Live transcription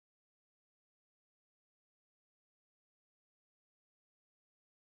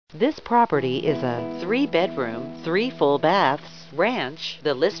This property is a 3-bedroom, 3 full baths ranch.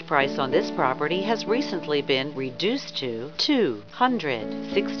 The list price on this property has recently been reduced to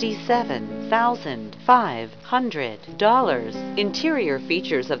 $267,500. Interior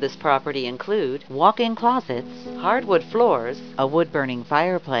features of this property include walk-in closets, hardwood floors, a wood-burning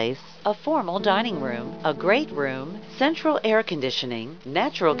fireplace, a formal dining room, a great room, central air conditioning,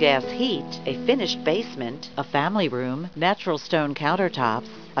 natural gas heat, a finished basement, a family room, natural stone countertops,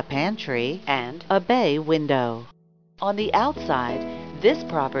 a pantry, and a bay window. On the outside, this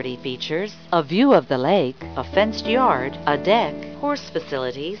property features a view of the lake, a fenced yard, a deck, horse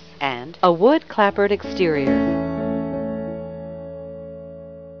facilities, and a wood clapboard exterior.